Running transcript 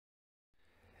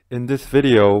In this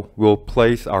video, we'll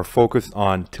place our focus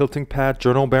on tilting pad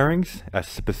journal bearings, a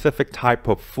specific type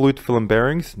of fluid film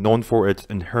bearings known for its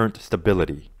inherent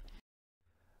stability.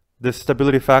 This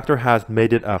stability factor has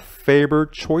made it a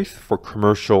favored choice for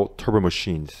commercial turbo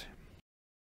machines.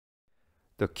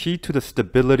 The key to the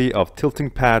stability of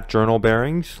tilting pad journal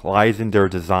bearings lies in their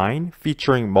design,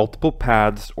 featuring multiple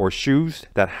pads or shoes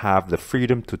that have the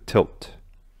freedom to tilt.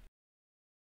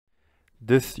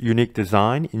 This unique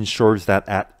design ensures that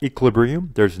at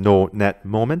equilibrium, there's no net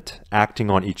moment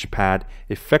acting on each pad,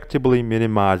 effectively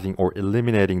minimizing or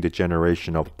eliminating the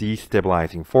generation of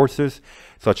destabilizing forces,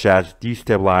 such as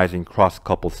destabilizing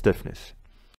cross-couple stiffness.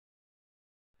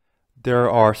 There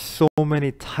are so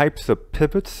many types of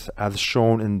pivots as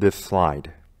shown in this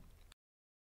slide.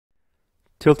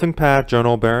 Tilting pad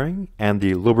journal bearing and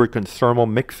the lubricant thermal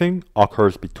mixing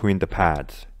occurs between the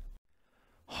pads.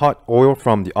 Hot oil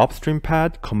from the upstream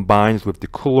pad combines with the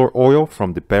cooler oil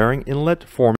from the bearing inlet,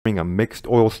 forming a mixed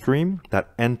oil stream that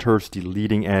enters the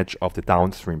leading edge of the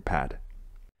downstream pad.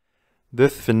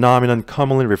 This phenomenon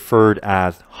commonly referred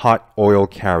as hot oil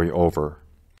carryover.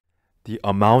 The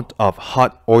amount of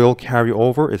hot oil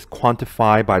carryover is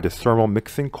quantified by the thermal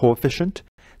mixing coefficient,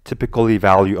 typically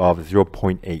value of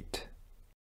 0.8.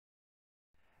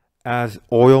 As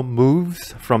oil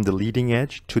moves from the leading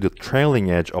edge to the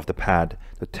trailing edge of the pad,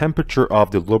 the temperature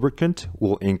of the lubricant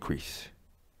will increase.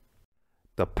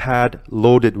 The pad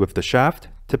loaded with the shaft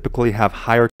typically have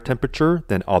higher temperature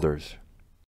than others.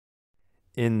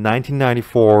 In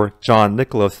 1994, John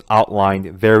Nicholas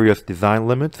outlined various design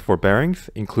limits for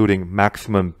bearings, including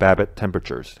maximum Babbitt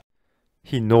temperatures.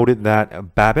 He noted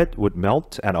that Babbitt would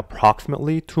melt at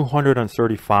approximately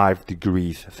 235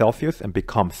 degrees Celsius and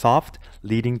become soft,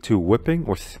 leading to whipping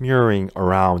or smearing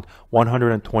around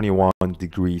 121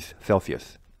 degrees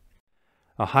Celsius.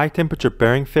 A high-temperature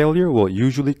bearing failure will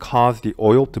usually cause the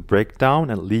oil to break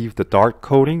down and leave the dark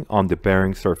coating on the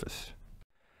bearing surface.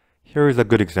 Here is a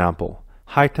good example.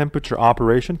 High-temperature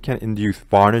operation can induce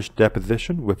varnish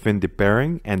deposition within the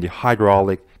bearing and the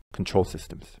hydraulic control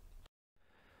systems.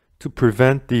 To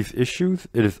prevent these issues,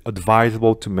 it is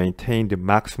advisable to maintain the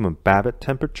maximum Babbitt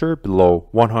temperature below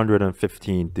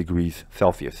 115 degrees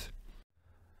Celsius.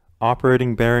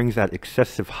 Operating bearings at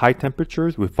excessive high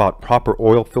temperatures without proper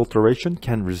oil filtration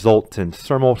can result in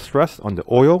thermal stress on the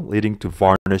oil, leading to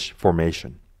varnish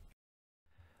formation.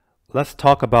 Let's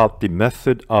talk about the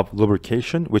method of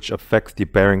lubrication which affects the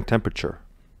bearing temperature.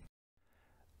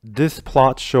 This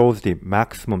plot shows the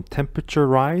maximum temperature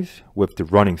rise with the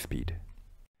running speed.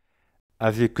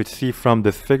 As you could see from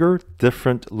this figure,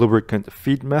 different lubricant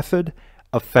feed method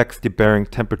affects the bearing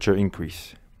temperature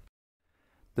increase.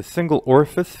 The single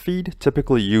orifice feed,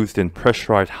 typically used in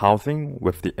pressurized housing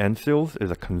with the end seals, is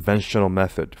a conventional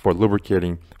method for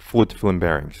lubricating fluid film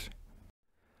bearings.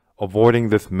 Avoiding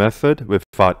this method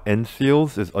without end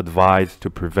seals is advised to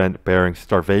prevent bearing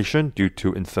starvation due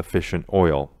to insufficient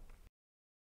oil.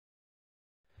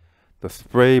 The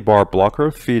spray bar blocker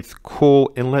feeds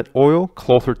cool inlet oil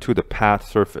closer to the pad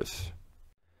surface,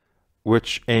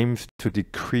 which aims to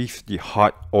decrease the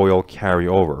hot oil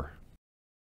carryover.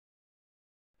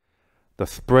 The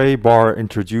spray bar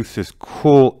introduces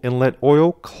cool inlet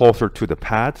oil closer to the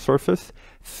pad surface,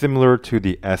 similar to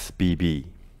the SBB.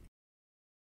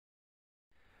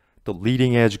 The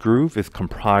leading edge groove is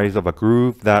comprised of a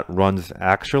groove that runs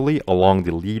axially along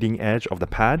the leading edge of the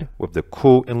pad with the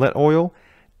cool inlet oil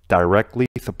directly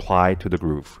supplied to the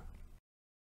groove.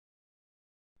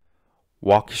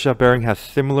 Waukesha bearing has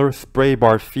similar spray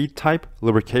bar feed type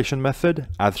lubrication method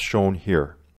as shown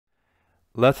here.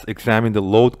 Let's examine the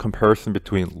load comparison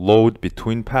between load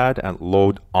between pad and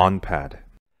load on pad.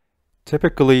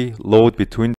 Typically, load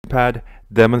between pad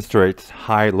demonstrates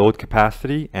high load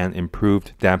capacity and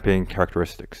improved damping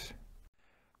characteristics.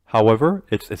 However,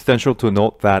 it's essential to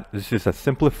note that this is a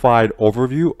simplified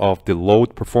overview of the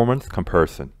load performance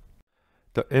comparison.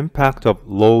 The impact of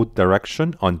load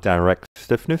direction on direct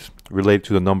stiffness related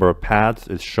to the number of pads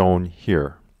is shown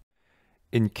here.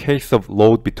 In case of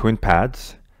load between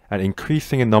pads, an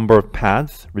increasing number of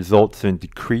pads results in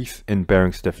decrease in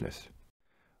bearing stiffness.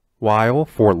 While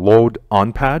for load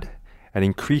on pad, an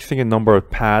increasing number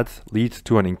of pads leads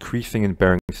to an increasing in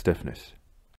bearing stiffness.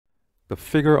 The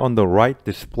figure on the right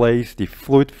displays the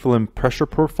fluid film pressure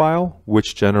profile,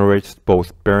 which generates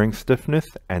both bearing stiffness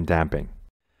and damping.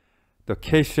 The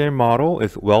KCM model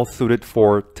is well suited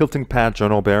for tilting pad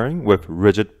journal bearing with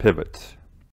rigid pivots.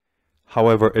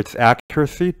 However, its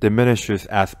accuracy diminishes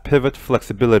as pivot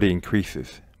flexibility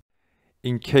increases.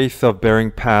 In case of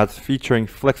bearing pads featuring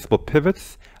flexible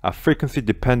pivots, a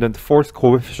frequency-dependent force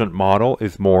coefficient model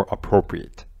is more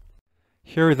appropriate.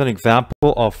 Here is an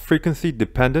example of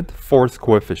frequency-dependent force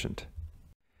coefficient.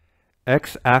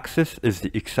 X-axis is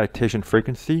the excitation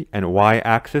frequency and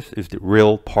Y-axis is the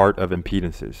real part of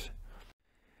impedances.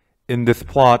 In this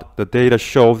plot, the data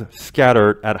shows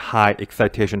scattered at high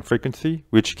excitation frequency,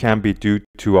 which can be due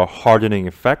to a hardening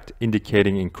effect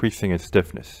indicating increasing in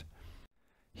stiffness.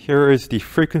 Here is the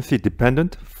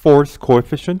frequency-dependent force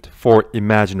coefficient for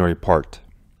imaginary part.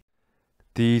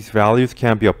 These values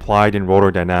can be applied in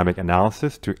rotor dynamic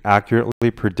analysis to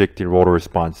accurately predict the rotor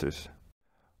responses.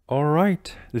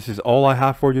 Alright, this is all I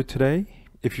have for you today.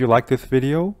 If you like this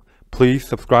video, please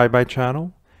subscribe my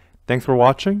channel. Thanks for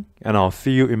watching, and I'll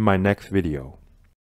see you in my next video.